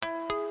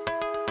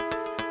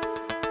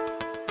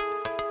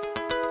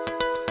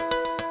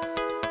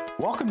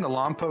Welcome to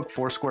Lompoc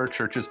Foursquare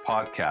Church's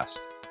podcast.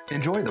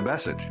 Enjoy the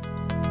message.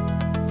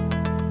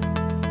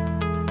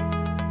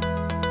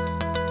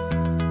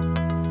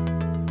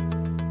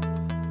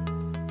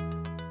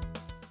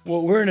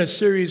 Well, we're in a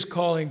series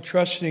calling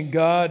Trusting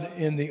God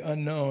in the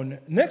Unknown.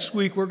 Next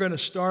week, we're going to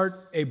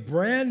start a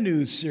brand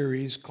new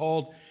series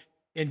called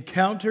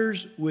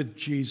Encounters with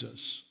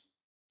Jesus,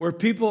 where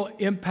people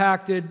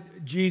impacted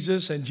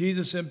Jesus and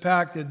Jesus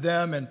impacted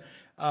them and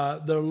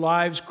their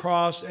lives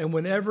crossed. And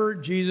whenever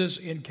Jesus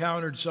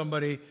encountered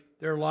somebody,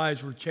 their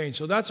lives were changed.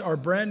 So that's our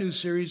brand new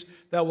series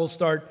that will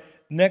start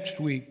next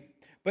week.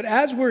 But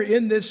as we're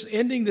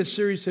ending this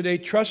series today,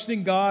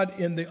 Trusting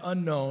God in the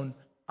Unknown,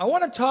 I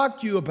want to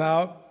talk to you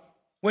about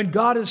when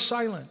God is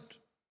silent.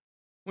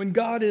 When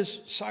God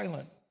is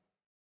silent.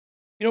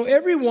 You know,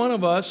 every one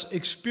of us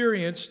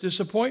experience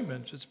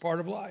disappointments. It's part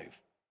of life.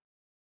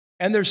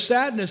 And there's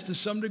sadness to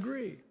some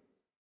degree.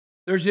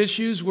 There's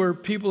issues where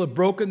people have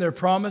broken their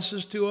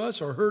promises to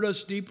us or hurt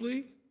us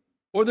deeply.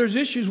 Or there's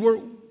issues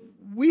where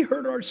we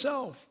hurt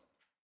ourselves.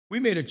 We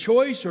made a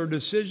choice or a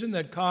decision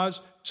that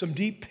caused some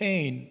deep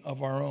pain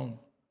of our own.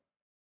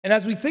 And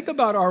as we think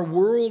about our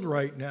world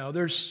right now,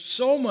 there's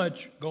so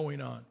much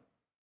going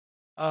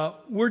on.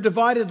 We're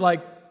divided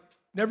like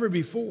never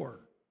before,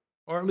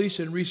 or at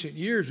least in recent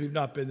years, we've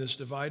not been this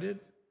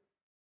divided.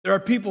 There are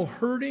people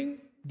hurting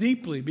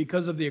deeply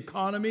because of the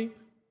economy.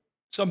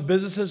 Some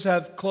businesses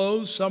have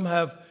closed. Some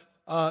have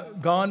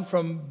gone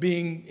from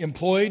being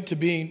employed to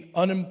being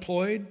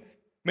unemployed.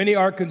 Many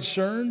are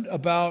concerned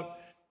about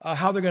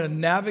how they're going to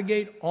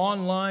navigate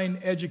online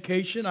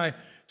education. I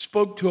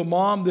spoke to a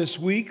mom this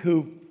week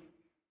who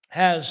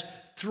has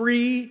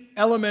 3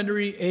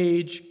 elementary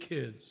age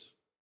kids.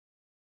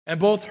 And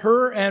both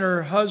her and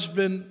her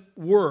husband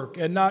work,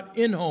 and not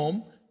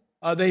in-home.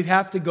 They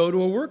have to go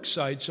to a work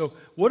site. So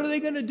what are they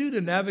going to do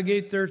to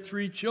navigate their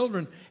 3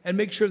 children and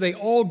make sure they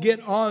all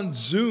get on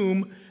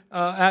Zoom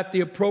at the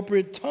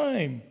appropriate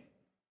time?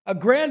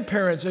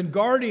 Grandparents and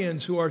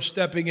guardians who are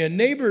stepping in,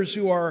 neighbors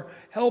who are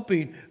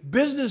helping,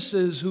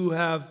 businesses who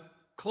have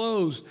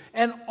closed,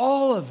 and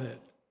all of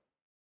it.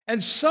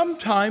 And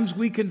sometimes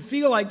we can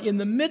feel like in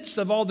the midst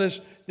of all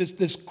this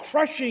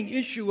crushing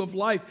issue of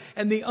life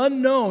and the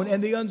unknown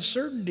and the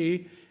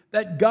uncertainty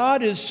that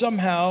God is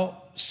somehow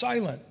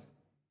silent.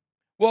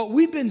 Well,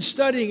 we've been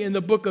studying in the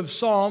book of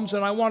Psalms,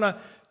 and I want to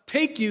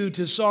take you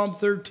to Psalm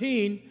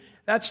 13.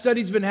 That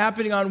study's been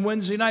happening on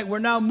Wednesday night. We're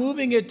now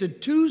moving it to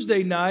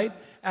Tuesday night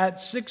at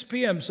 6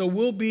 p.m. So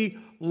we'll be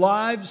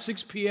live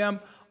 6 p.m.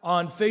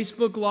 on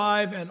Facebook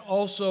Live and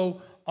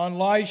also on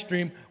live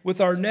stream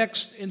with our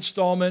next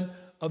installment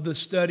of the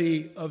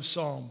study of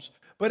Psalms.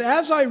 But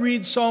as I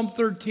read Psalm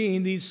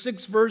 13, these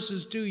 6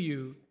 verses to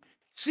you,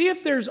 see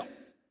if there's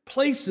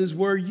places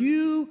where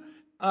you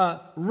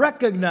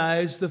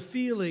recognize the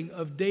feeling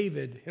of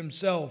David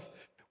himself,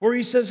 where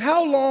he says,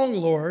 "How long,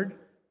 Lord?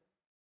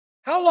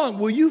 How long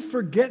will you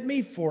forget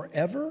me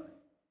forever?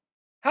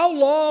 How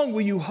long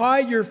will you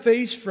hide your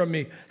face from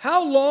me?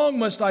 How long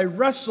must I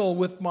wrestle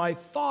with my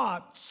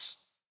thoughts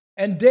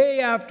and day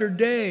after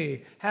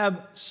day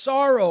have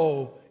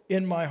sorrow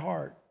in my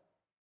heart?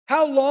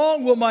 How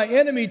long will my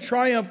enemy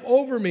triumph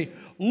over me?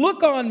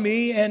 Look on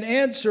me and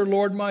answer,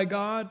 Lord my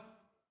God.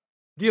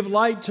 Give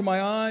light to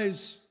my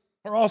eyes,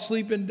 or I'll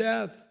sleep in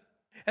death.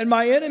 And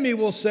my enemy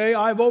will say,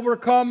 I've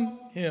overcome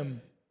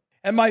him.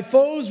 And my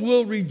foes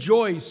will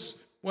rejoice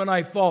when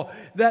I fall."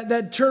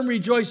 That term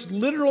rejoice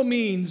literal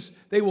means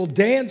they will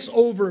dance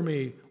over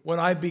me when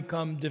I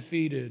become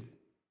defeated.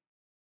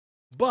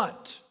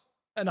 But,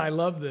 and I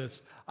love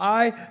this,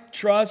 I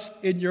trust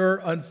in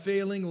your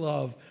unfailing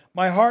love.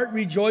 My heart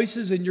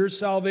rejoices in your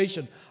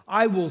salvation.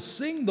 I will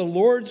sing the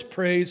Lord's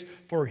praise,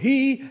 for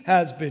he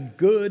has been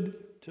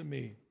good to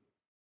me.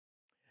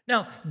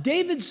 Now,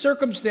 David's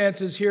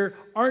circumstances here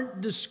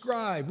aren't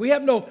described. We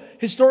have no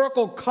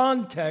historical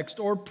context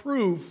or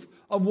proof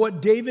of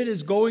what David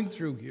is going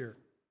through here.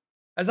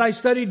 As I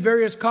studied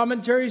various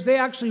commentaries, they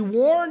actually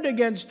warned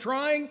against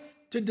trying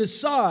to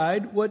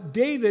decide what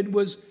David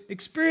was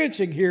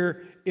experiencing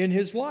here in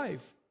his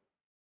life.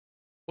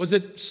 Was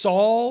it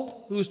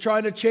Saul who was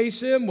trying to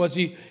chase him? Was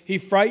he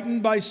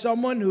frightened by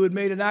someone who had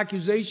made an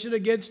accusation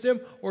against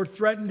him or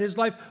threatened his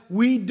life?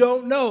 We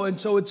don't know, and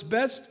so it's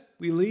best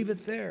we leave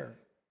it there.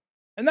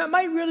 And that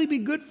might really be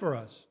good for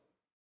us,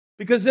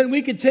 because then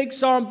we could take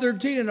Psalm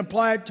 13 and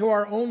apply it to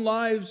our own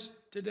lives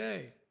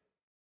today.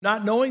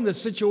 Not knowing the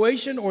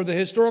situation or the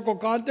historical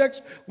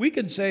context, we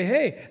can say,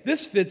 hey,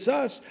 this fits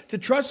us, to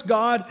trust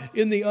God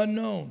in the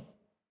unknown.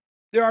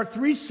 There are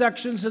 3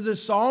 sections of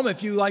this psalm.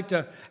 If you like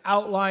to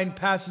outline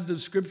passages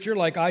of Scripture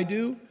like I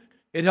do,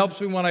 it helps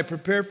me when I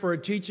prepare for a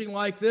teaching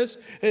like this.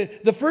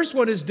 The first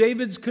one is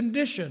David's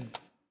condition.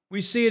 We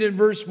see it in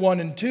verse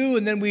 1 and 2,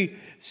 and then we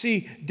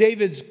see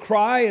David's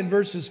cry in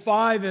verses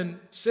 5 and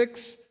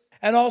 6,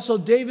 and also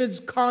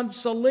David's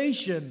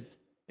consolation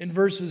in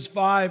verses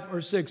 5 or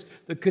 6.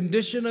 The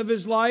condition of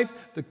his life,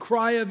 the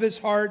cry of his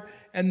heart,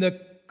 and the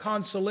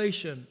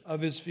consolation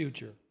of his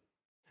future.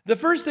 The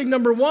first thing,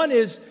 number 1,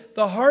 is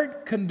the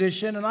heart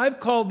condition, and I've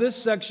called this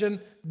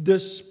section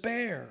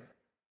despair.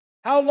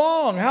 How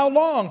long? How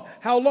long?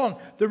 How long?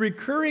 The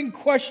recurring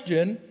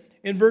question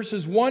in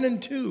verses 1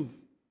 and 2.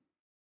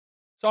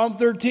 Psalm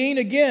 13,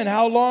 again,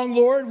 how long,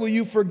 Lord, will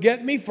you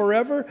forget me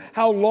forever?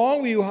 How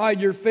long will you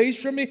hide your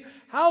face from me?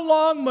 How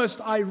long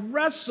must I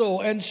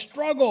wrestle and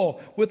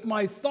struggle with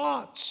my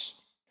thoughts,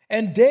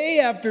 and day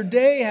after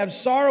day have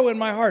sorrow in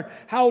my heart?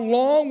 How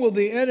long will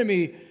the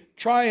enemy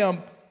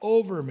triumph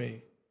over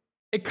me?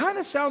 It kind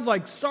of sounds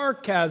like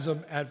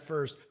sarcasm at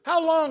first.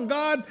 How long,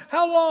 God?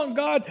 How long,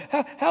 God?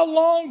 How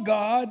long,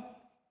 God?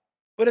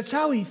 But it's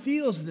how he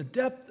feels in the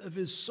depth of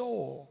his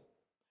soul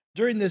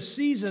during this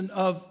season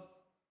of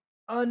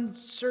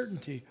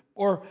uncertainty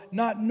or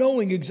not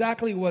knowing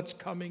exactly what's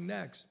coming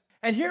next.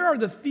 And here are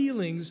the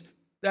feelings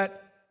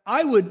that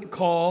I would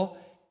call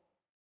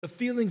the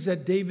feelings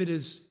that David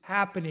is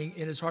happening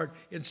in his heart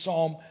in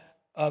Psalm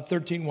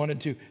 13, 1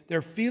 and 2.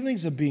 They're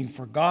feelings of being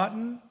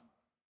forgotten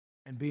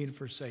and being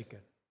forsaken.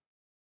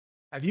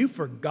 Have you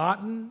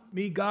forgotten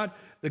me, God?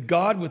 The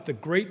God with the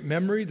great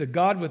memory, the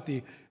God with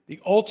the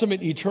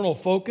ultimate eternal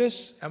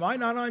focus? Am I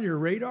not on your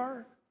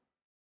radar?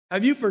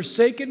 Have you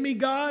forsaken me,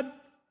 God?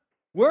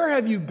 Where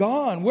have you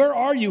gone? Where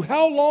are you?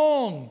 How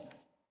long?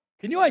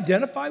 Can you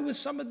identify with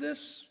some of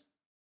this?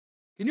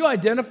 Can you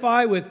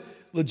identify with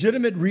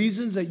legitimate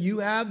reasons that you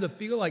have to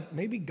feel like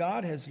maybe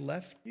God has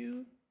left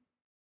you?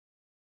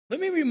 Let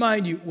me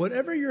remind you,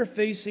 whatever you're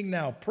facing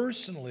now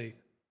personally,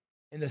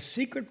 in the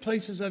secret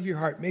places of your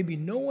heart, maybe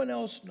no one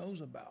else knows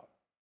about,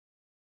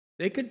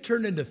 they can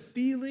turn into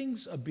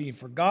feelings of being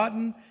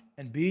forgotten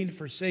and being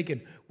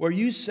forsaken, where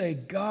you say,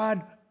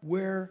 God,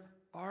 where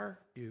are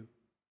you?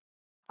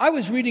 I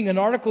was reading an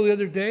article the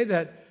other day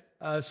that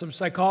some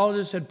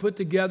psychologists had put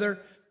together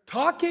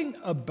talking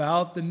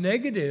about the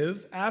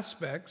negative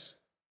aspects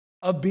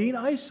of being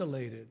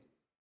isolated.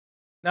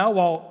 Now,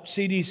 while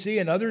CDC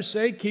and others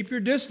say keep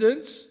your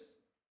distance,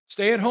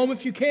 stay at home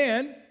if you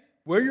can,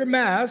 wear your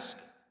mask,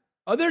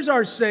 others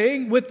are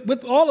saying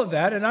with all of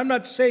that, and I'm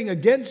not saying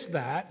against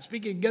that,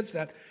 speaking against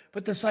that,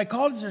 but the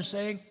psychologists are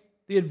saying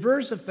the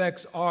adverse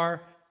effects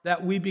are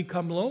that we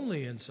become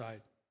lonely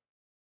inside.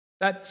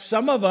 That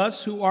some of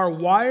us who are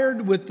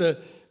wired with the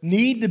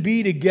need to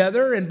be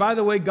together, and by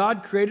the way,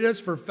 God created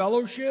us for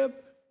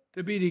fellowship,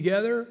 to be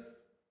together.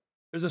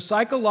 There's a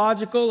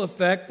psychological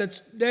effect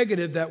that's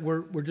negative, that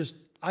we're just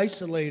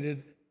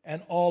isolated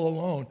and all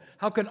alone.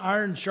 How can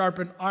iron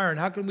sharpen iron?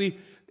 How can we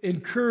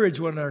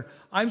encourage one another?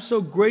 I'm so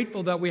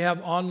grateful that we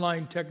have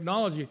online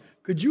technology.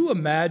 Could you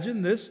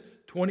imagine this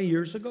 20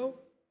 years ago?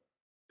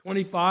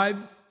 25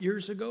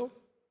 years ago?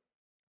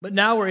 But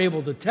now we're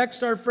able to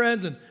text our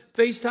friends and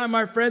FaceTime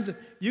our friends, and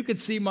you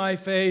could see my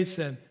face,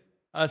 and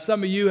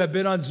some of you have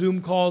been on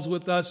Zoom calls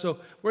with us, so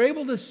we're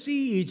able to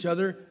see each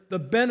other, the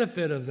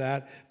benefit of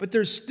that. But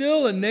there's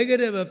still a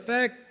negative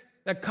effect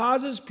that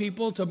causes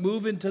people to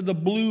move into the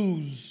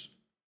blues,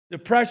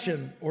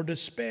 depression, or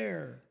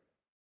despair.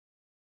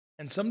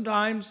 And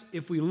sometimes,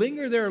 if we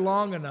linger there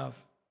long enough,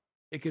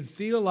 it can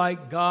feel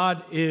like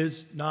God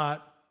is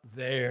not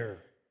there.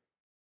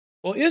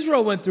 Well,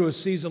 Israel went through a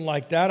season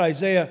like that.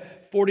 Isaiah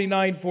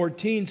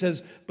 49:14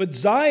 says, but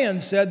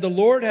Zion said, the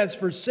Lord has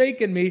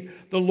forsaken me,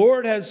 the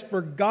Lord has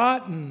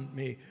forgotten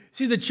me.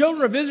 See, the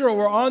children of Israel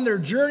were on their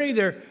journey.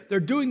 They're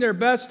doing their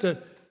best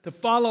to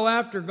follow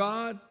after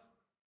God.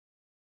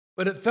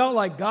 But it felt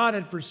like God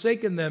had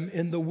forsaken them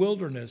in the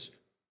wilderness.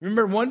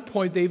 Remember, at one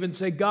point they even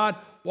say, God,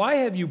 why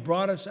have you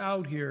brought us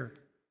out here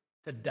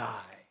to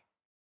die?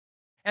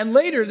 And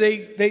later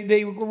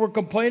they were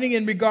complaining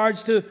in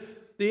regards to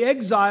the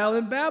exile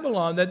in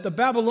Babylon, that the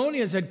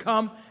Babylonians had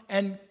come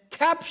and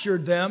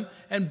captured them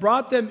and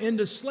brought them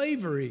into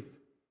slavery,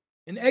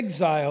 in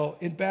exile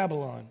in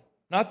Babylon.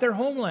 Not their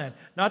homeland,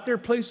 not their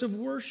place of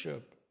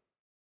worship.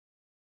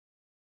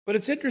 But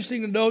it's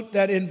interesting to note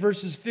that in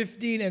verses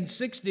 15 and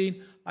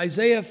 16,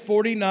 Isaiah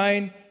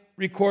 49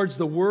 records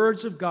the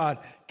words of God.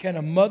 Can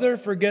a mother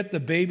forget the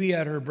baby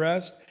at her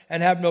breast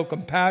and have no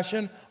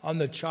compassion on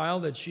the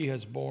child that she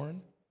has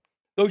borne?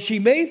 Though she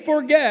may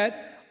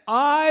forget,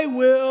 I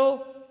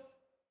will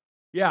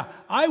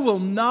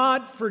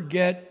not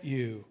forget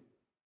you.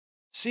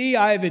 See,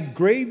 I have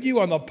engraved you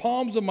on the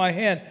palms of my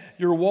hand.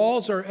 Your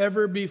walls are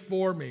ever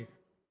before me.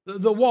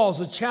 The walls,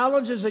 the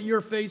challenges that you're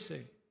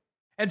facing.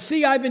 And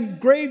see, I've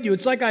engraved you.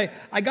 It's like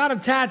I got a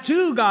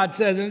tattoo, God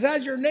says, and it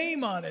has your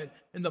name on it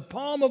in the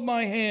palm of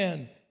my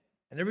hand.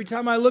 And every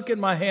time I look at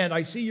my hand,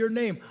 I see your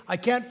name. I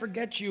can't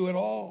forget you at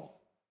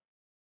all.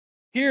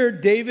 Here,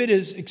 David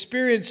is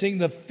experiencing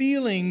the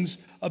feelings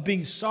of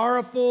being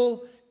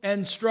sorrowful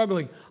and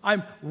struggling.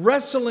 I'm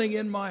wrestling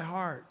in my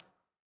heart.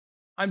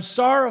 I'm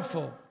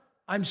sorrowful.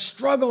 I'm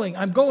struggling.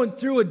 I'm going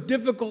through a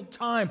difficult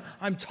time.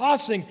 I'm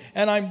tossing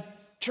and I'm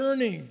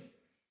turning.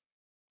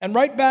 And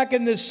right back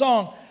in this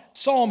psalm,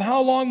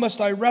 how long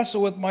must I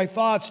wrestle with my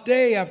thoughts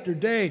day after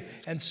day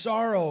and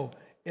sorrow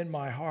in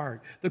my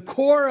heart? The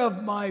core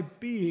of my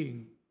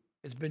being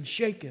has been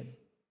shaken.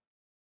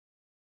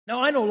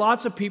 Now, I know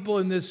lots of people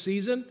in this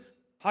season,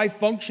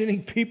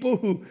 high-functioning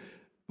people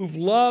who've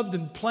loved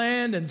and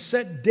planned and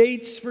set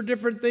dates for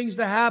different things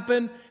to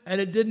happen, and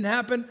it didn't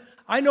happen.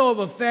 I know of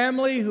a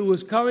family who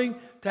was coming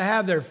to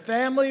have their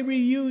family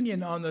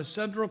reunion on the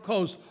Central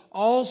Coast,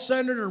 all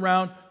centered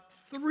around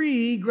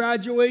 3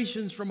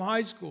 graduations from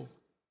high school.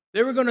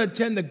 They were going to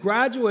attend the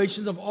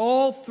graduations of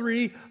all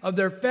 3 of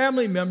their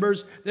family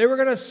members. They were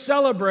going to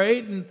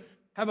celebrate and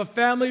have a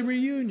family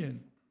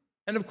reunion.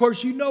 And of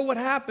course, you know what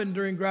happened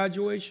during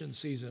graduation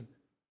season.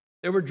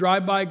 There were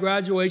drive-by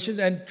graduations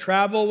and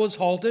travel was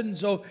halted, and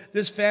so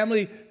this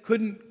family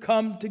couldn't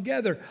come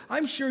together.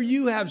 I'm sure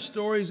you have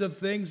stories of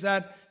things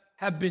that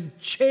have been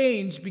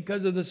changed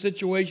because of the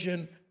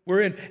situation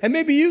we're in. And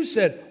maybe you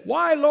said,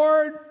 "Why,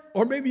 Lord?"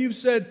 Or maybe you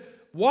said,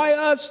 "Why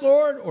us,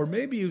 Lord?" Or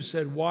maybe you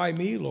said, "Why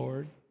me,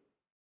 Lord?"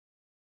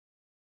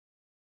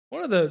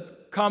 One of the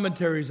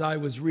commentaries I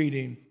was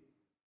reading,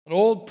 an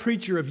old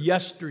preacher of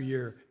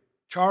yesteryear,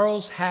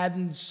 Charles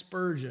Haddon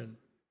Spurgeon.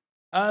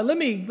 Let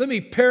me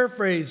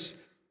paraphrase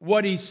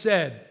what he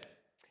said.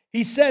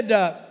 He said,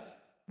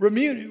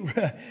 ruminating,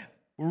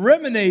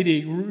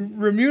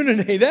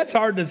 that's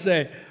hard to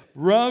say.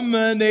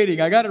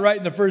 Ruminating, I got it right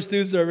in the first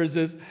 2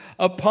 services.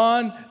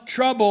 Upon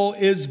trouble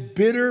is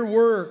bitter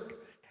work.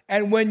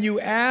 And when you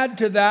add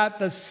to that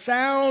the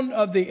sound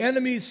of the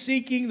enemy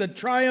seeking the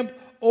triumph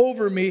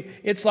over me,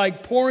 it's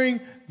like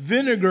pouring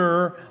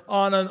vinegar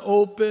on an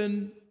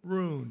open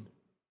wound.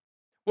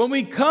 When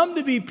we come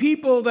to be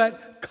people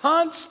that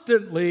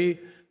constantly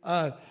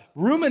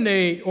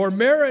ruminate or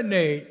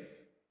marinate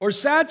or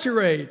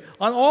saturate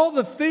on all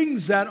the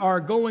things that are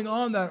going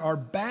on that are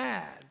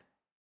bad,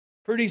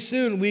 pretty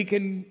soon we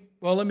can,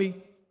 let me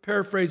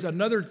paraphrase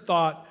another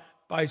thought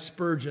by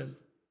Spurgeon.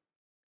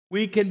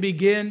 We can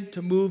begin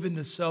to move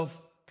into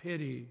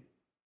self-pity.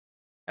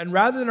 And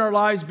rather than our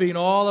lives being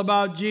all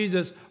about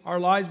Jesus, our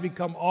lives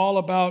become all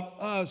about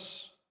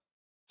us.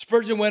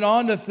 Spurgeon went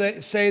on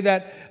to say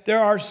that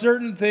there are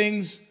certain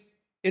things,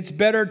 it's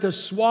better to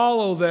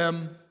swallow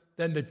them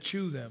than to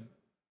chew them.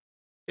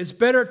 It's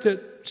better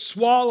to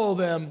swallow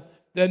them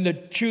than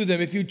to chew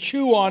them. If you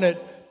chew on it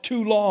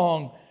too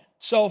long,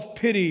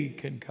 self-pity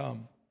can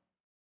come.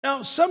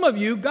 Now, some of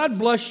you, God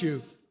bless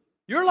you,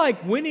 you're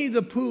like Winnie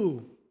the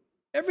Pooh.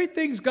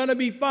 Everything's going to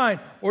be fine.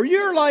 Or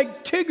you're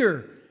like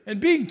Tigger, and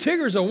being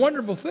Tigger is a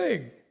wonderful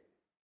thing.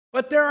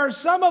 But there are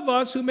some of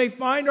us who may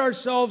find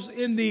ourselves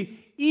in the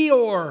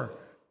Eeyore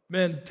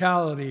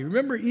mentality.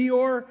 Remember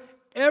Eeyore?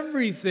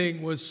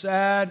 Everything was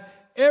sad.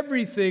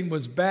 Everything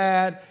was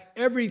bad.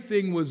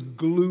 Everything was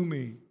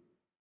gloomy.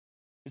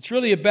 It's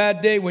really a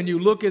bad day when you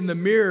look in the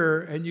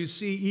mirror and you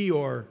see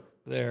Eeyore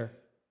there.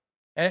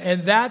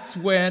 And that's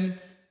when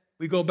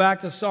we go back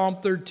to Psalm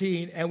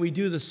 13 and we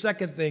do the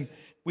second thing.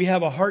 We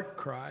have a heart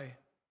cry.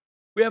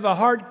 We have a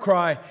heart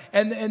cry.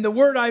 And the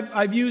word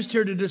I've used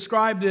here to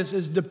describe this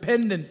is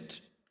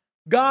dependent.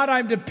 God,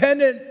 I'm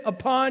dependent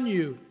upon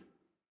you.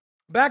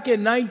 Back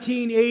in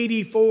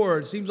 1984,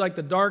 it seems like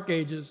the dark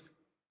ages,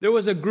 there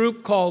was a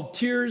group called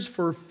Tears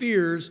for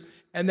Fears,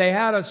 and they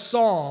had a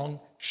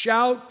song,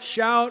 Shout,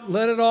 Shout,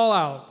 Let It All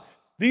Out.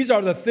 These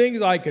are the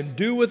things I can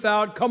do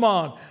without. Come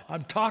on,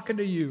 I'm talking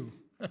to you.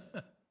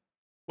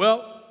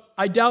 Well,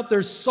 I doubt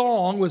their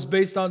song was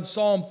based on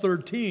Psalm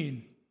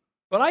 13.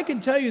 But I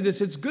can tell you this,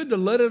 it's good to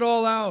let it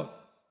all out.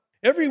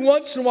 Every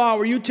once in a while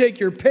where you take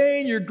your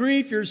pain, your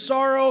grief, your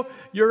sorrow,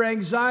 your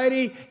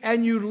anxiety,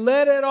 and you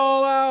let it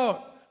all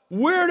out.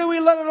 Where do we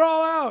let it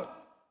all out?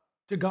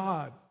 To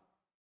God.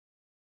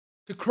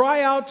 To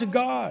cry out to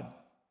God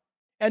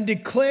and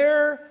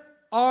declare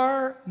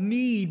our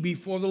need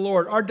before the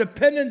Lord, our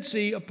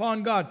dependency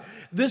upon God.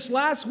 This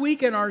last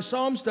week in our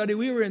Psalm study,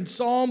 we were in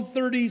Psalm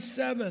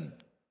 37.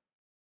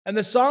 And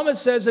the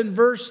psalmist says in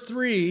verse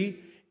 3,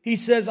 he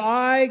says,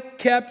 I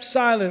kept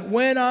silent.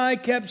 When I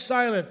kept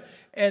silent.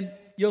 And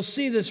you'll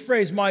see this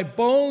phrase, my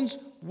bones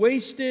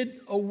wasted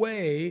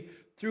away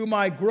through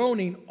my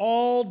groaning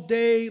all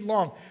day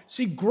long.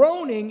 See,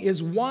 groaning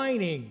is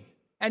whining.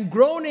 And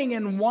groaning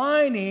and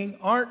whining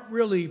aren't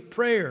really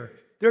prayer.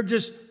 They're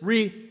just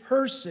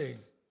rehearsing.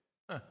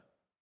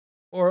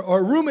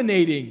 Or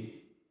ruminating.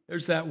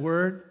 There's that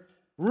word.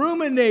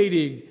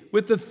 Ruminating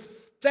with the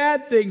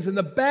sad things and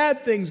the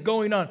bad things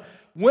going on.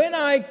 When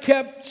I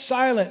kept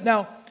silent.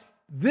 Now,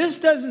 this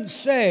doesn't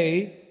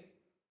say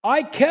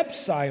I kept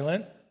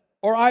silent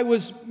or I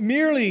was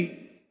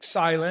merely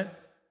silent,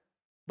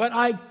 but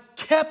I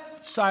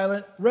kept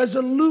silent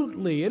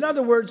resolutely. In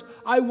other words,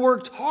 I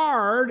worked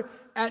hard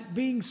at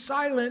being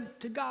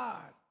silent to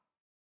God.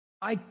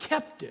 I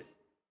kept it.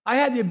 I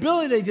had the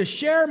ability to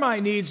share my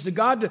needs to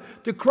God,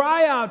 to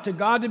cry out to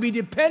God, to be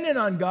dependent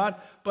on God,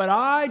 but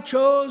I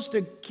chose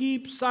to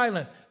keep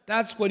silent.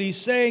 That's what he's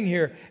saying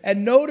here.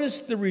 And notice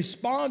the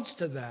response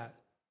to that.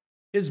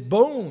 His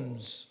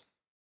bones,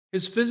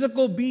 his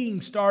physical being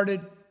started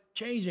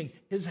changing.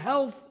 His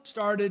health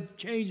started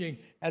changing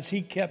as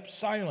he kept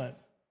silent.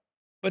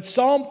 But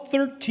Psalm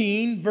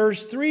 13,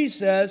 verse 3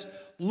 says,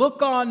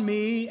 look on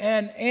me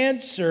and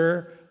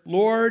answer,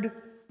 Lord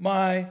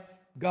my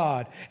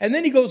God. And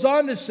then he goes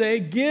on to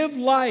say, give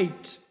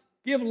light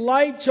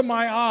to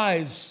my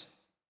eyes,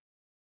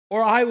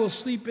 or I will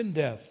sleep in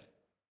death.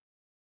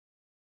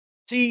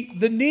 See,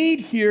 the need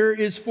here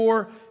is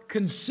for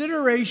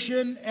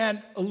consideration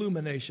and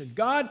illumination.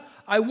 God,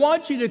 I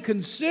want you to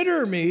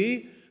consider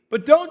me,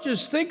 but don't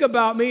just think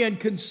about me and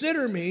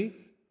consider me,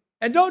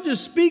 and don't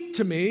just speak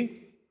to me,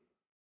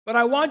 but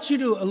I want you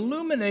to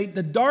illuminate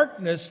the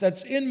darkness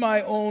that's in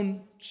my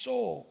own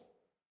soul.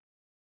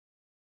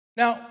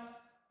 Now,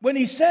 when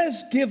he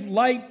says, give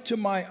light to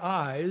my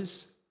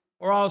eyes,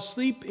 or I'll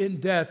sleep in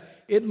death,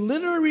 it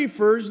literally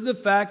refers to the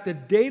fact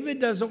that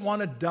David doesn't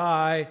want to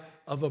die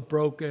of a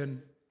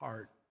broken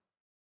heart.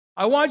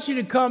 I want you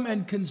to come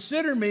and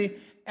consider me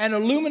and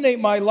illuminate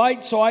my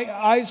light so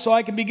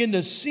I can begin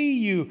to see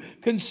you.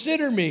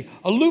 Consider me,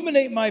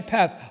 illuminate my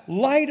path,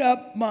 light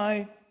up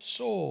my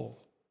soul.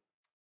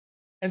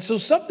 And so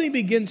something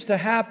begins to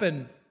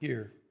happen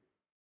here.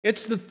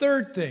 It's the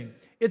third thing.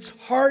 It's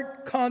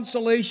heart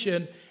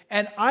consolation,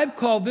 and I've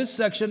called this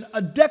section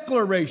a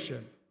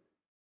declaration.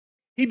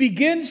 He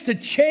begins to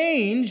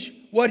change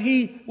what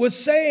he was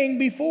saying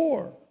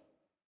before.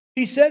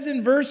 He says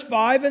in verse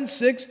 5 and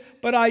 6,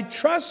 but I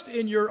trust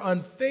in your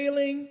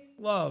unfailing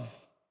love.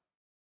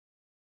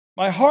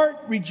 My heart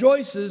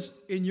rejoices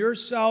in your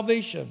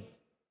salvation.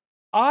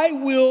 I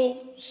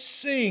will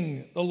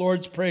sing the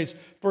Lord's praise,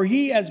 for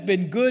he has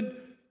been good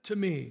to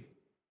me.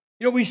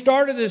 You know, we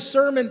started this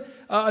sermon,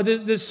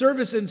 this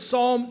service in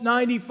Psalm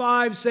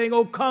 95 saying,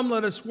 oh, come,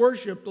 let us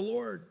worship the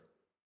Lord.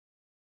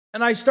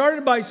 And I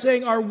started by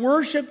saying our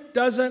worship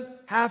doesn't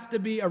have to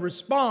be a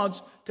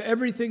response to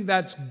everything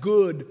that's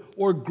good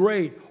or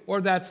great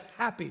or that's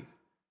happy.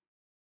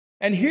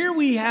 And here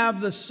we have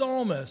the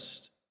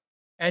psalmist,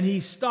 and he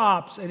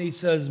stops and he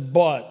says,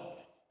 but.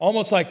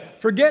 Almost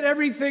like, forget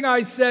everything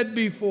I said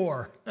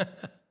before.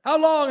 How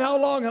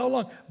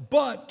long?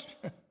 But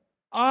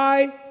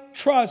I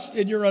trust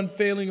in your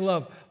unfailing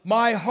love.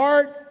 My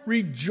heart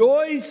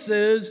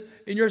rejoices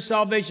in your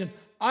salvation.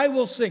 I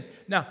will sing.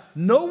 Now,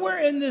 nowhere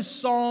in this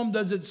psalm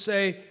does it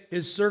say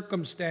his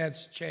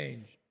circumstance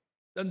changed.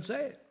 Doesn't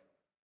say it.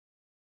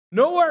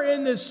 Nowhere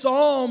in this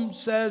psalm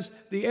says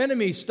the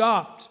enemy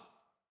stopped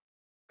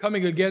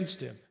coming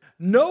against him.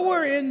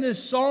 Nowhere in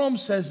this psalm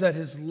says that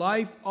his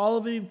life all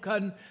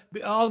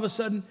of a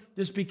sudden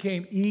just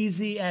became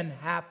easy and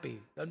happy.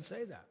 Doesn't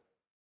say that.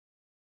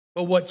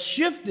 But what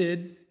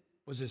shifted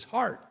was his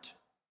heart.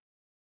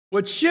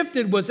 What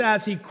shifted was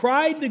as he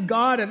cried to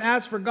God and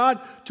asked for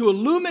God to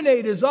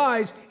illuminate his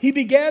eyes, he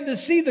began to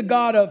see the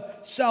God of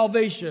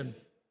salvation.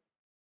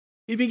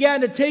 He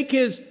began to take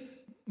his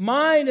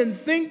mind and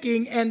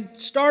thinking and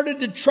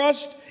started to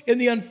trust in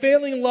the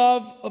unfailing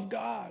love of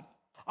God.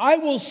 I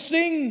will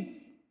sing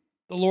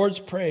the Lord's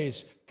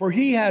praise, for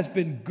he has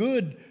been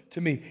good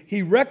to me.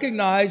 He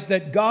recognized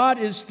that God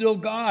is still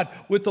God,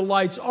 with the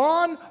lights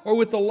on or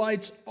with the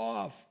lights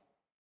off.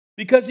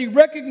 Because he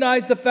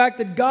recognized the fact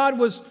that God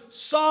was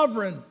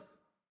sovereign.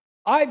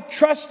 I've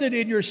trusted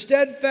in your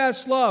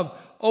steadfast love.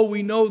 Oh,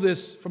 we know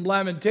this from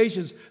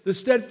Lamentations. The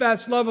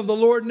steadfast love of the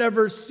Lord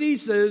never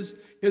ceases.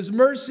 His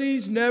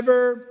mercies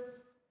never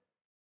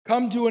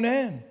come to an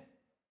end.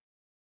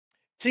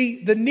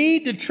 See, the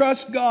need to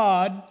trust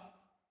God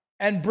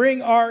and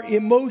bring our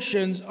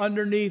emotions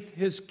underneath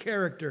his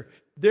character.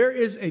 There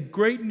is a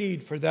great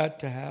need for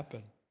that to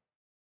happen.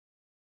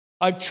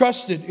 I've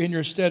trusted in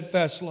your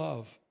steadfast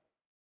love.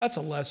 That's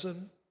a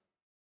lesson.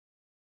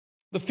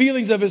 The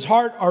feelings of his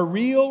heart are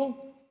real.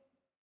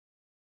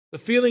 The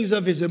feelings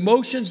of his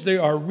emotions, they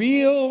are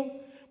real.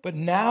 But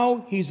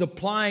now he's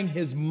applying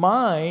his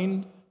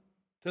mind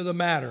to the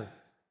matter.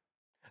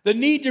 The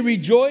need to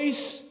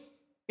rejoice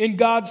in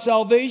God's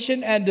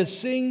salvation and to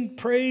sing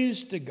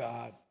praise to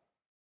God.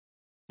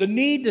 The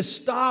need to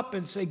stop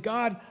and say,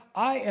 God,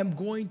 I am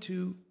going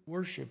to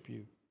worship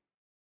you.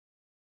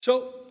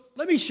 So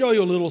let me show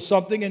you a little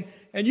something.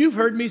 And you've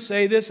heard me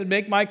say this and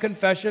make my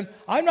confession.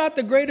 I'm not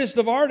the greatest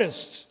of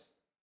artists.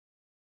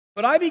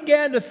 But I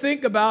began to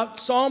think about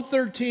Psalm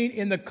 13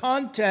 in the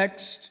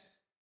context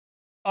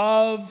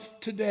of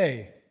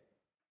today.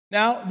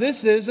 Now,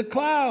 this is a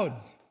cloud.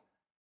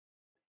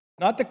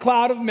 Not the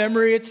cloud of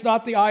memory. It's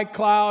not the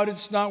iCloud.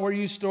 It's not where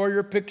you store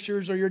your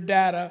pictures or your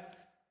data.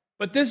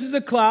 But this is a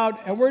cloud,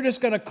 and we're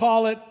just going to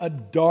call it a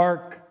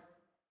dark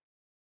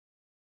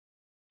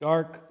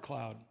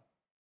cloud.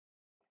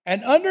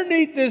 And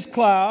underneath this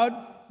cloud,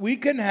 we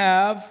can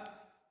have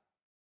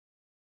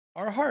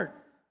our heart.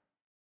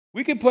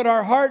 We can put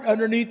our heart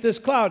underneath this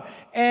cloud.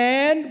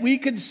 And we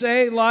can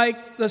say,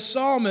 like the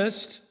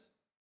psalmist,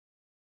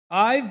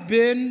 I've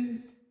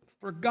been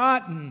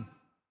forgotten.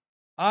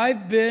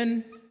 I've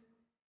been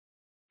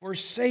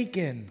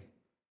forsaken.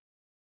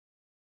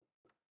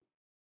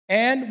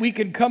 And we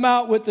can come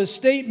out with a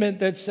statement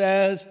that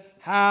says,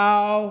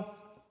 how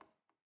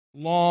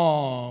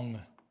long?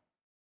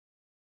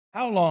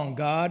 How long,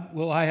 God,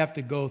 will I have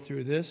to go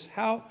through this?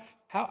 How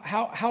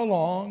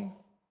long?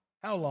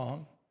 How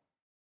long?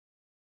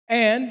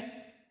 And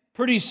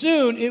pretty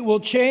soon it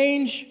will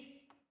change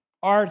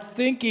our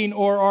thinking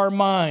or our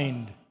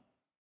mind.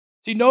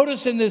 See,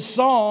 notice in this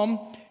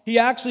psalm, he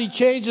actually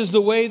changes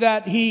the way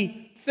that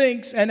he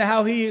thinks and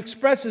how he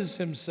expresses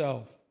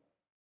himself.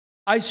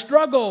 I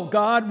struggle,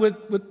 God,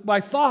 with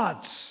my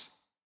thoughts.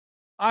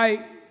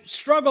 I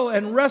struggle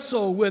and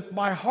wrestle with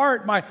my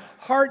heart. My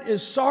heart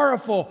is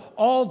sorrowful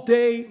all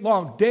day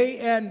long, day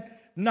and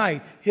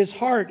night. His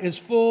heart is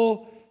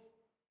full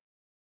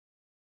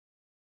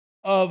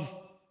of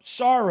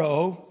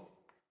sorrow,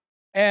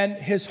 and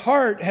his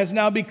heart has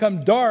now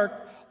become dark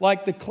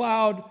like the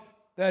cloud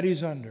that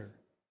he's under.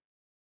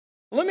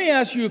 Let me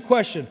ask you a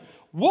question.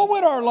 What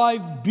would our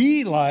life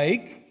be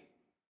like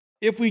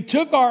if we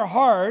took our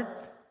heart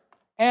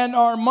and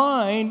our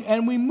mind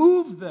and we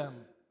moved them?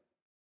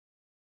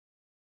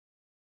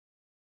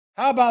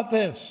 How about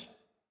this?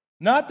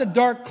 Not the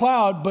dark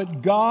cloud,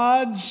 but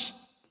God's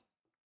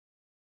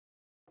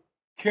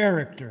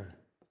character.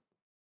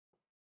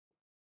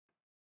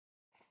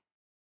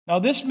 Now,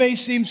 this may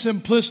seem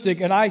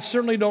simplistic, and I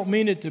certainly don't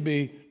mean it to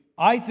be.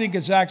 I think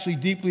it's actually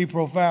deeply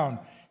profound.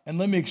 And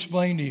let me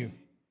explain to you.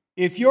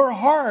 If your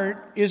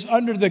heart is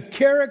under the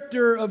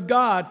character of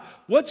God,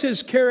 what's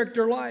His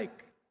character like?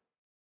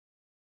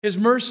 His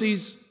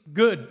mercy's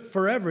good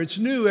forever. It's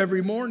new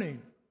every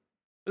morning.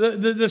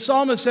 The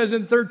psalmist says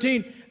in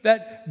 13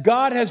 that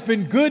God has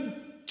been good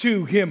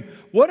to him.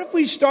 What if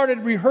we started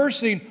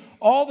rehearsing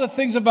all the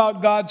things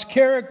about God's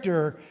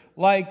character,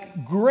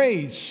 like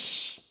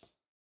grace,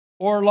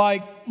 or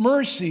like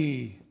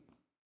mercy,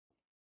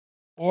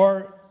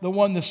 or the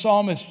one the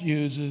psalmist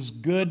uses,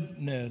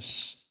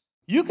 goodness?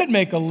 You could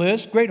make a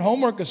list, great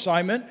homework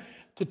assignment,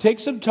 to take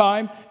some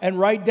time and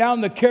write down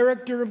the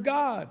character of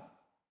God.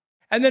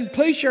 And then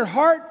place your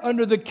heart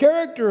under the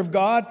character of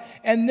God,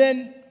 and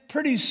then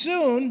pretty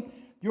soon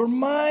your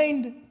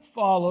mind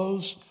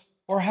follows,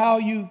 or how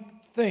you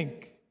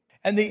think.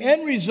 And the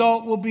end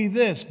result will be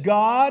this: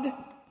 God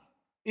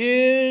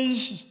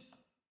is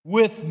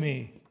with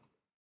me.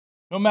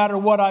 No matter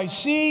what I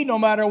see, no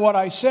matter what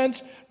I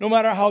sense, no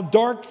matter how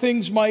dark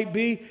things might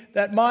be,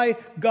 that my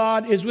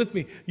God is with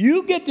me.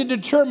 You get to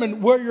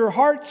determine where your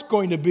heart's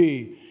going to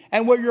be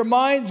and where your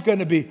mind's going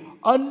to be,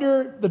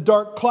 under the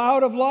dark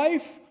cloud of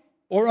life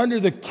or under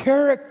the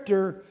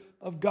character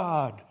of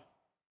God.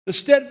 The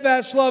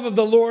steadfast love of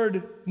the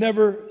Lord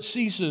never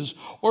ceases.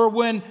 Or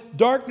when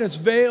darkness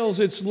veils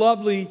its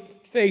lovely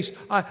face,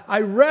 I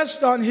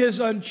rest on His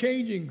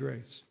unchanging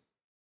grace.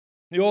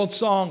 The old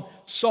song,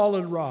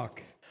 Solid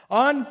Rock.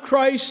 On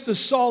Christ, the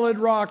solid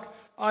rock,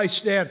 I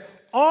stand.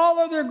 All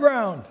other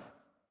ground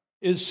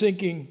is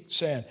sinking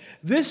sand.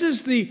 This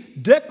is the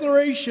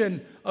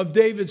declaration of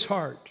David's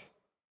heart.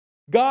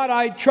 God,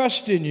 I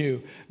trust in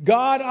you.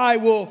 God, I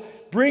will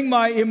bring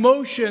my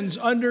emotions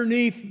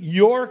underneath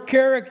your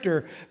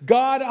character.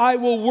 God, I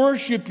will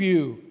worship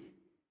you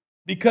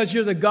because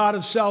you're the God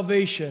of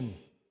salvation.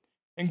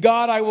 And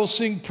God, I will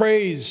sing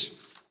praise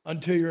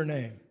unto your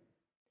name.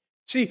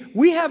 See,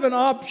 we have an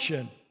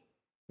option.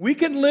 We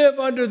can live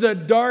under the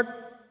dark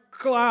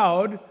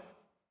cloud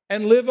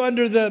and live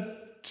under the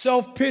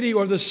self-pity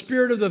or the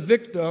spirit of the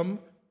victim,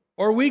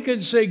 or we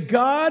can say,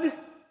 God,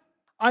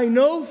 I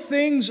know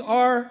things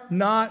are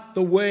not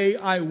the way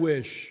I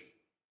wish.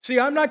 See,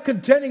 I'm not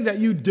contending that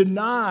you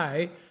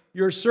deny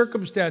your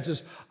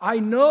circumstances. I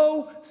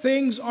know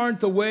things aren't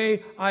the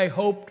way I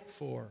hoped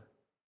for.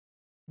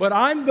 But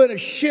I'm going to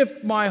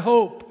shift my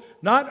hope,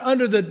 not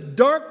under the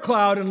dark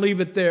cloud and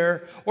leave it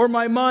there, or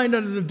my mind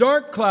under the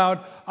dark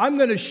cloud. I'm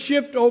going to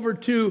shift over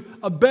to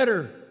a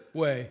better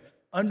way,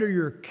 under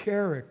your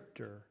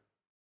character.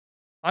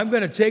 I'm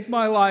going to take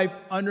my life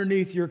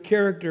underneath your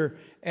character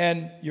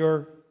and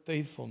your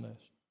faithfulness.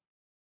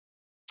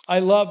 I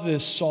love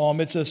this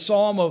psalm. It's a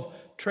psalm of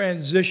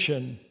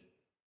transition,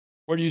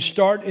 where you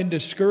start in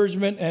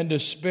discouragement and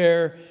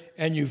despair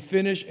and you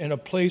finish in a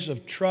place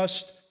of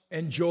trust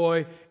and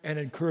joy and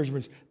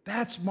encouragement.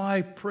 That's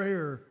my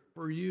prayer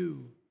for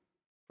you,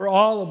 for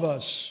all of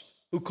us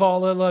who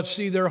call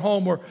LFC their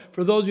home, or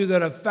for those of you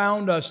that have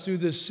found us through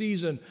this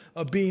season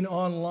of being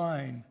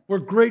online. We're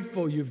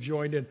grateful you've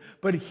joined in.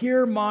 But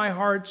hear my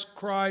heart's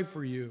cry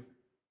for you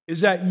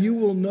is that you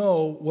will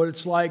know what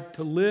it's like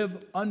to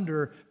live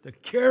under the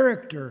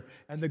character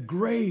and the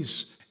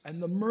grace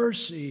and the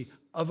mercy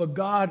of a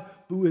God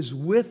who is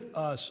with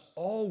us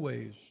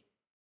always.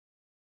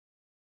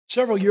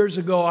 Several years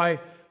ago, I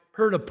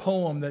heard a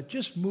poem that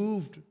just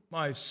moved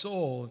my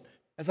soul.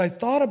 As I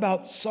thought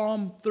about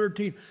Psalm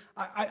 13,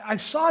 I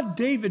saw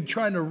David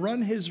trying to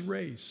run his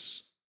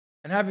race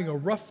and having a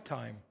rough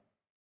time.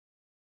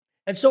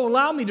 And so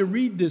allow me to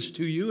read this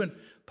to you, and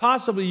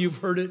possibly you've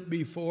heard it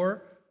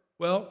before.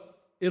 Well,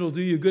 it'll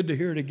do you good to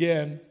hear it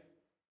again.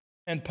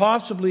 And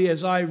possibly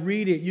as I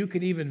read it, you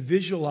can even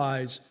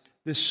visualize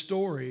this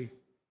story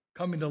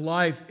coming to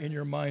life in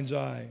your mind's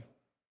eye.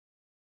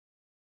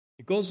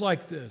 It goes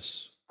like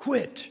this: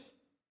 quit.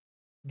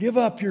 Give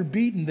up your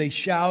beating, they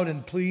shout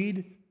and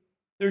plead.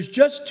 There's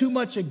just too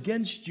much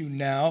against you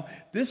now.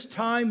 This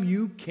time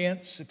you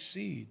can't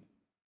succeed.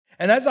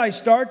 And as I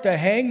start to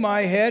hang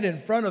my head in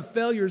front of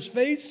failure's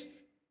face,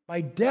 my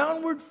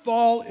downward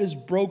fall is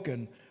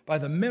broken by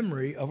the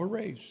memory of a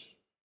race.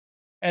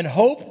 And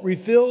hope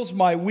refills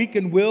my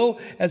weakened will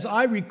as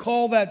I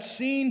recall that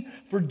scene,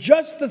 for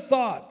just the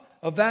thought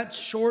of that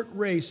short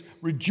race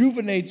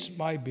rejuvenates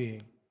my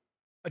being.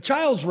 A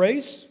child's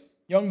race,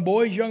 Young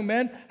boys, young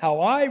men,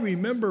 how I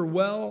remember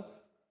well.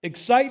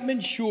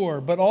 Excitement,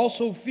 sure, but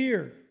also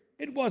fear.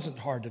 It wasn't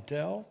hard to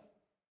tell.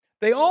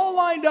 They all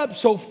lined up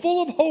so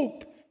full of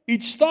hope,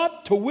 each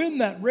thought to win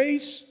that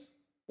race,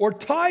 or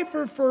tie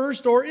for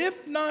first, or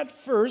if not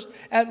first,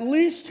 at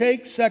least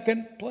take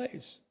second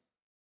place.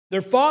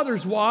 Their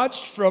fathers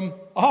watched from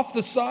off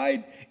the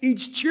side,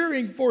 each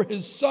cheering for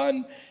his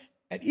son,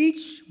 and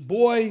each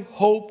boy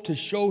hoped to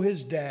show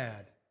his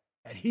dad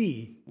that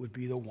he would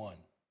be the one.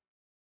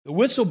 The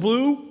whistle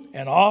blew,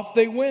 and off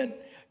they went,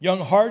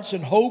 young hearts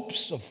and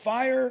hopes of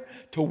fire.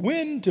 To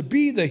win, to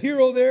be the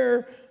hero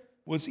there,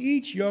 was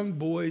each young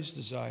boy's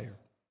desire.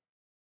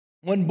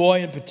 One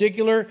boy in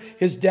particular,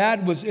 his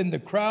dad was in the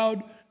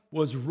crowd,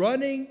 was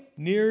running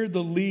near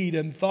the lead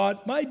and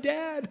thought, my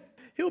dad,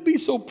 he'll be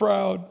so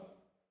proud.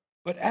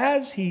 But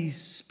as he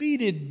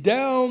speeded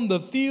down the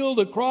field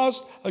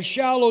across a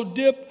shallow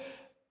dip,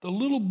 the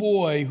little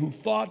boy who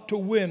thought to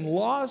win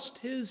lost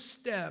his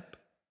step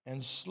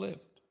and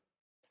slipped.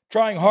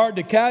 Trying hard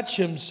to catch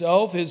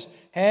himself, his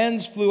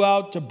hands flew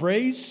out to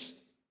brace,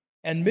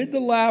 and mid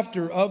the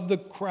laughter of the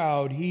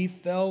crowd, he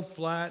fell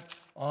flat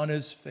on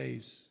his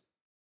face.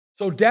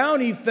 So down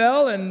he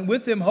fell, and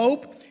with him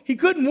hope. He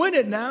couldn't win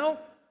it now.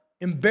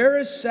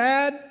 Embarrassed,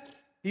 sad,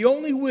 he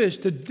only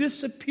wished to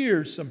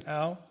disappear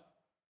somehow.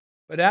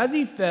 But as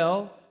he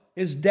fell,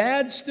 his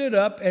dad stood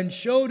up and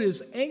showed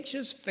his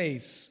anxious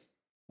face,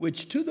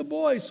 which to the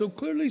boy so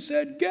clearly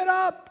said, get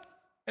up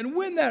and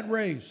win that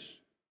race.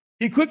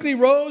 He quickly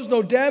rose,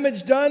 no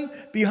damage done,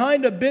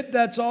 behind a bit,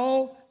 that's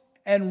all,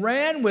 and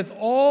ran with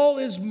all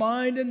his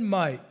mind and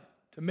might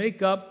to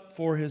make up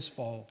for his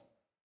fall.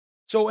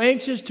 So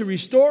anxious to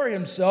restore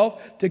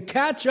himself, to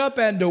catch up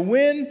and to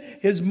win,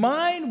 his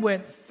mind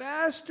went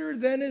faster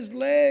than his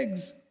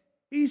legs.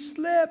 He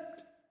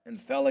slipped and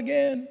fell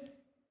again.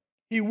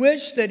 He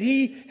wished that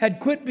he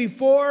had quit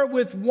before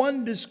with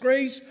one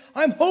disgrace.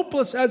 I'm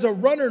hopeless as a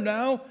runner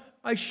now.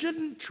 I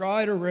shouldn't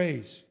try to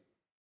race.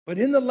 But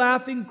in the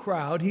laughing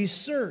crowd, he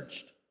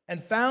searched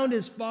and found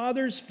his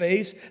father's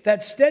face,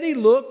 that steady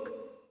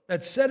look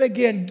that said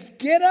again,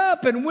 get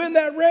up and win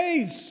that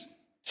race.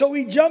 So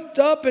he jumped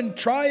up and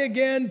try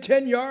again,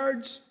 10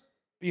 yards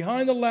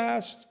behind the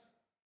last.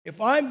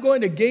 If I'm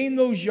going to gain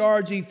those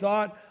yards, he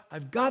thought,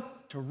 I've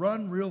got to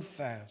run real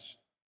fast.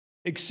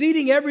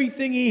 Exceeding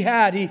everything he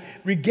had, he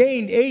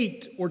regained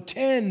 8 or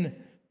 10,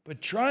 but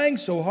trying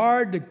so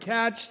hard to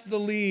catch the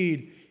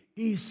lead,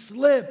 he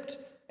slipped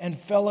and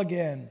fell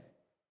again.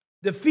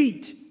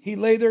 Defeat, he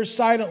lay there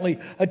silently.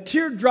 A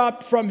tear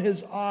dropped from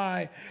his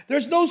eye.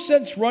 There's no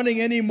sense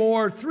running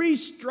anymore. 3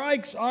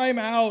 strikes, I'm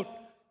out.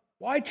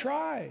 Why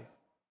try?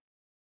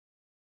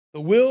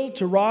 The will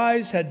to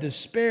rise had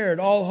despaired.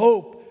 All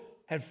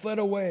hope had fled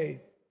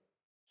away.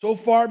 So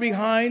far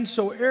behind,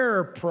 so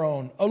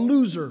error-prone, a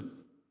loser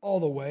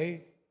all the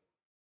way.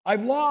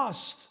 I've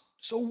lost,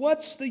 so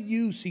what's the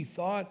use, he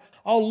thought.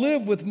 I'll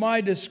live with my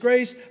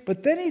disgrace.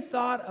 But then he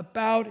thought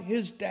about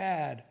his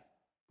dad,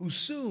 who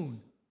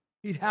soon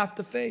he'd have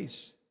to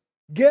face.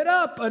 Get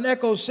up, an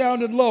echo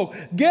sounded low.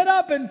 Get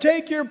up and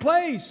take your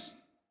place.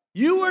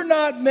 You were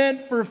not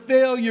meant for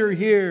failure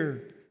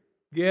here.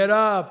 Get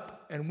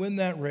up and win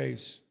that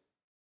race.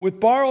 With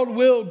borrowed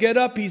will, get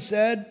up, he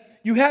said.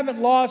 You haven't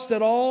lost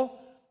at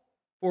all.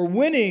 For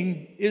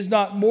winning is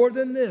not more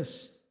than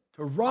this,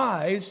 to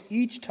rise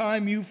each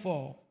time you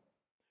fall.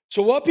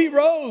 So up he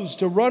rose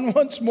to run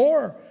once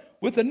more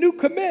with a new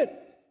commit.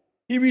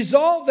 He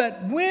resolved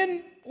that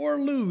win or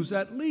lose,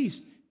 at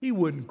least he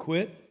wouldn't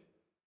quit.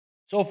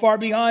 So far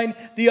behind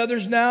the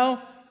others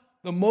now,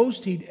 the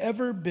most he'd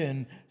ever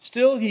been.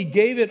 Still, he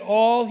gave it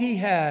all he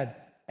had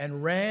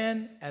and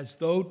ran as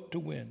though to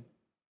win.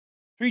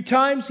 3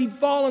 times he'd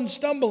fallen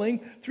stumbling.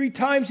 3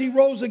 times he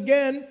rose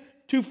again.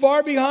 Too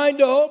far behind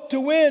to hope to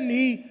win,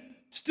 he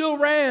still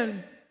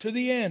ran to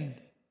the end.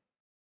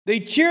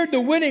 They cheered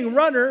the winning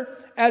runner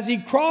as he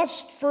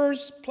crossed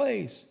first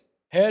place.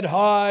 Head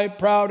high,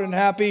 proud and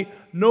happy.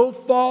 No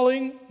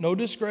falling, no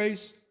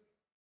disgrace.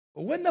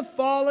 But when the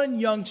fallen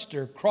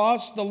youngster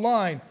crossed the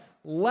line,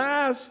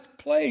 last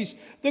place,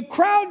 the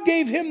crowd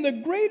gave him the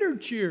greater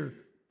cheer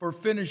for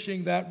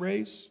finishing that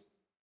race.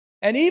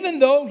 And even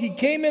though he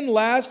came in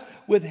last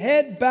with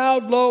head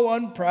bowed low,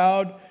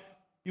 unproud,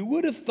 you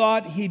would have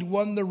thought he'd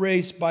won the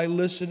race by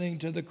listening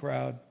to the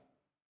crowd.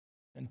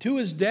 And to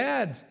his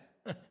dad,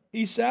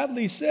 he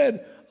sadly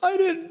said, I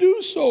didn't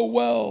do so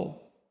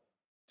well.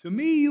 To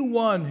me you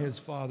won, his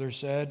father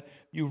said.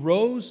 You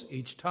rose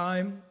each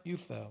time you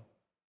fell.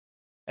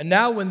 And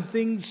now when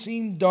things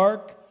seem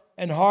dark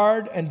and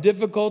hard and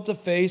difficult to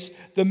face,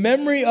 the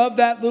memory of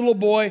that little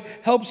boy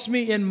helps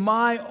me in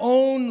my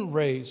own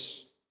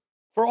race.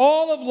 For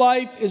all of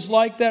life is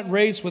like that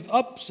race with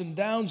ups and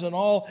downs and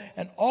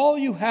all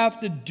you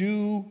have to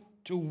do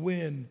to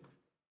win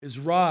is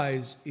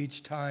rise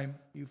each time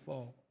you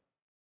fall.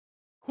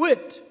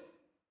 Quit,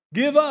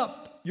 give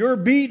up, you're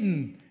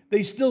beaten.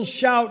 They still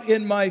shout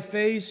in my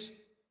face,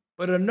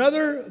 but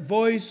another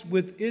voice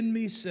within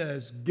me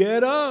says,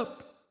 get up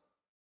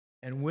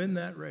and win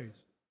that race.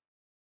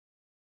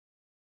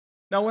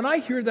 Now, when I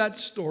hear that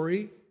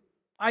story,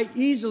 I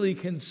easily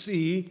can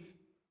see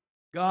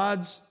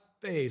God's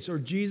face or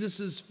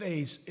Jesus'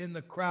 face in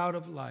the crowd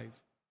of life.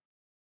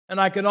 And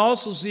I can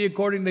also see,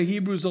 according to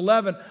Hebrews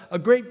 11, a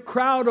great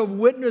crowd of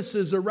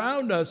witnesses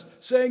around us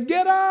saying,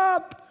 get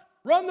up,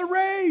 run the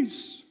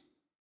race.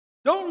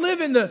 Don't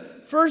live in the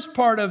first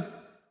part of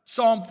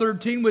Psalm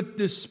 13 with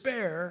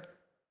despair,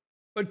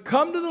 but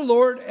come to the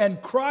Lord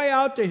and cry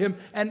out to Him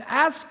and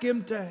ask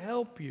Him to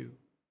help you,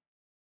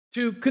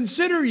 to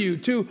consider you,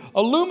 to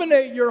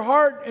illuminate your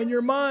heart and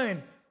your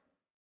mind,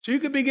 so you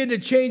can begin to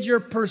change your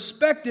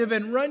perspective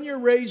and run your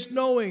race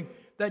knowing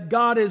that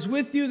God is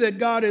with you, that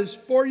God is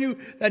for you,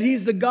 that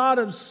He's the God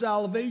of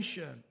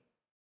salvation.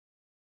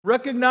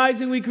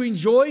 Recognizing we can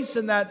rejoice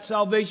in that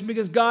salvation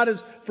because God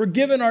has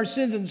forgiven our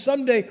sins, and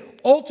someday,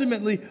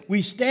 ultimately,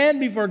 we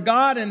stand before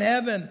God in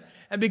heaven,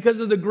 and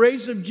because of the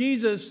grace of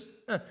Jesus,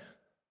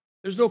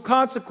 there's no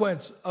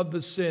consequence of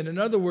the sin. In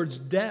other words,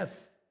 death.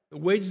 The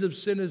wages of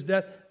sin is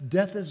death.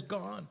 Death is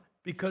gone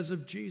because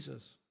of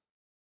Jesus.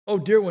 Oh,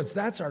 dear ones,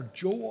 that's our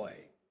joy.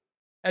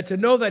 And to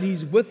know that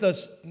He's with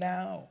us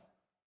now,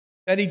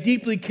 that He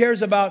deeply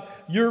cares about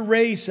your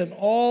race and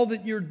all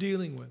that you're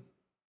dealing with.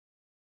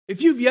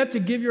 If you've yet to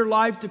give your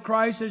life to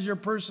Christ as your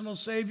personal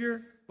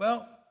Savior,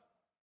 well,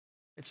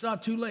 it's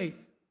not too late.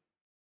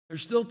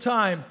 There's still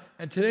time,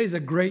 and today's a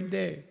great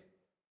day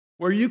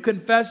where you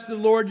confess to the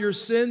Lord your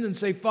sins and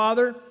say,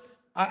 Father,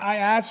 I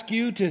ask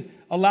you to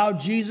allow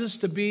Jesus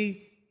to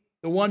be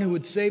the one who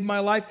would save my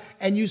life.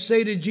 And you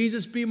say to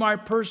Jesus, be my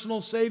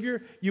personal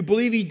Savior. You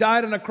believe He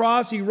died on a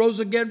cross, He rose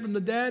again from the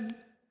dead.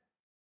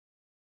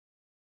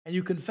 And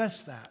you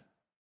confess that.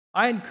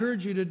 I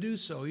encourage you to do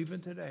so even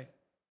today.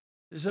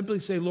 To simply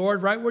say,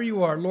 Lord, right where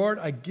you are, Lord,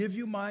 I give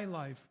you my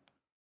life.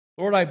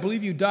 Lord, I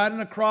believe you died on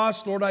a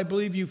cross. Lord, I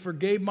believe you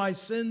forgave my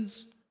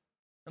sins.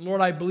 And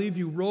Lord, I believe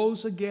you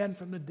rose again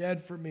from the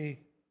dead for me.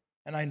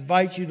 And I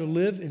invite you to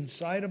live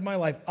inside of my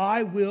life.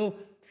 I will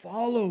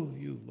follow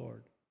you,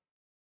 Lord.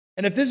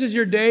 And if this is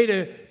your day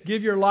to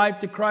give your life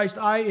to Christ,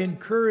 I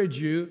encourage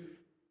you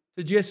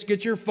to just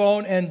get your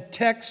phone and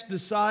text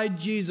Decide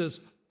Jesus,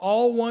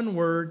 all one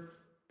word,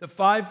 to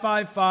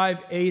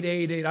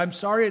 555-888. I'm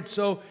sorry it's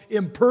so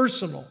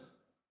impersonal,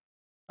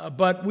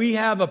 but we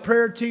have a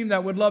prayer team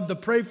that would love to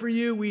pray for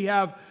you. We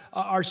have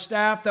our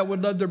staff that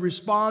would love to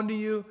respond to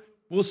you.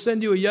 We'll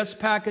send you a yes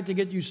packet to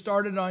get you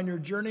started on your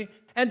journey.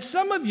 And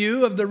some of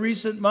you of the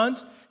recent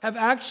months have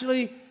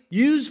actually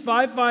used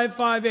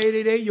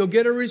 555-888. You'll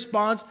get a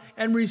response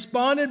and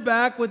responded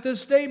back with this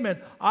statement,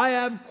 I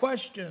have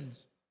questions.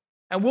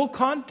 And we'll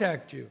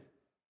contact you.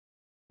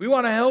 We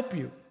want to help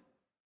you.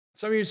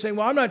 Some of you are saying,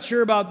 well, I'm not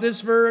sure about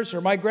this verse,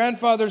 or my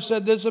grandfather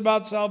said this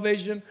about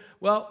salvation.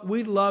 Well,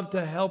 we'd love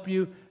to help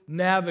you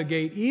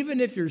navigate,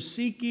 even if you're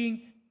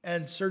seeking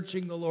and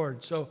searching the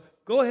Lord. So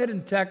go ahead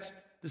and text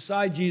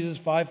Decide Jesus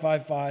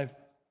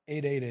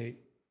 555-888.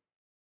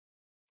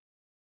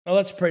 Now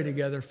let's pray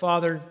together.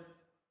 Father,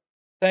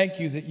 thank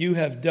you that you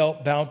have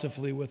dealt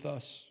bountifully with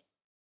us.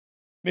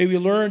 May we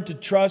learn to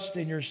trust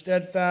in your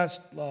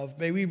steadfast love.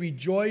 May we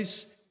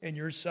rejoice in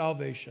your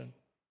salvation.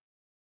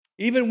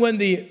 Even when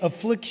the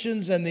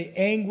afflictions and the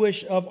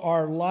anguish of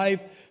our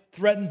life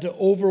threaten to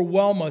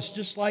overwhelm us,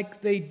 just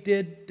like they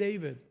did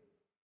David.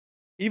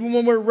 Even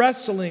when we're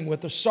wrestling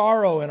with the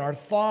sorrow in our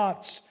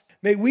thoughts,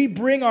 may we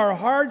bring our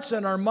hearts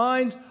and our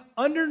minds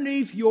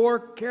underneath your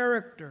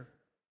character,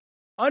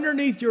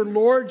 underneath your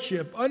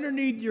lordship,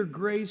 underneath your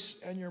grace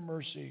and your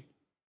mercy,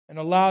 and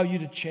allow you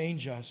to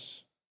change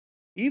us.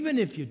 Even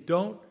if you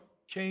don't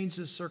change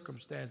the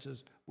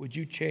circumstances, would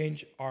you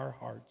change our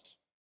hearts?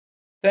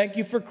 Thank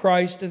you for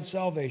Christ and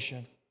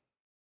salvation.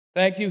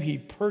 Thank you, He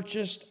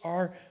purchased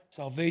our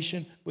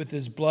salvation with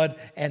His blood,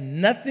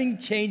 and nothing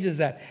changes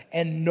that.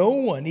 And no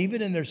one,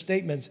 even in their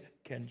statements,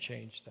 can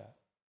change that.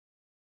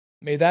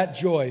 May that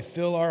joy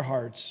fill our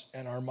hearts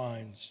and our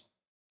minds,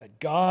 that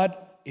God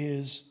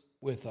is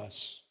with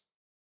us.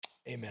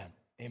 Amen.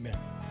 Amen.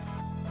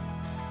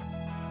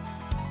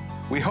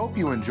 We hope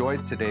you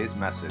enjoyed today's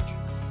message.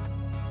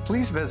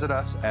 Please visit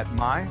us at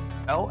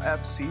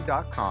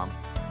mylfc.com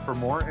for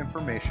more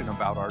information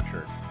about our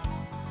church.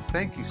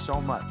 Thank you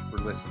so much for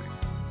listening.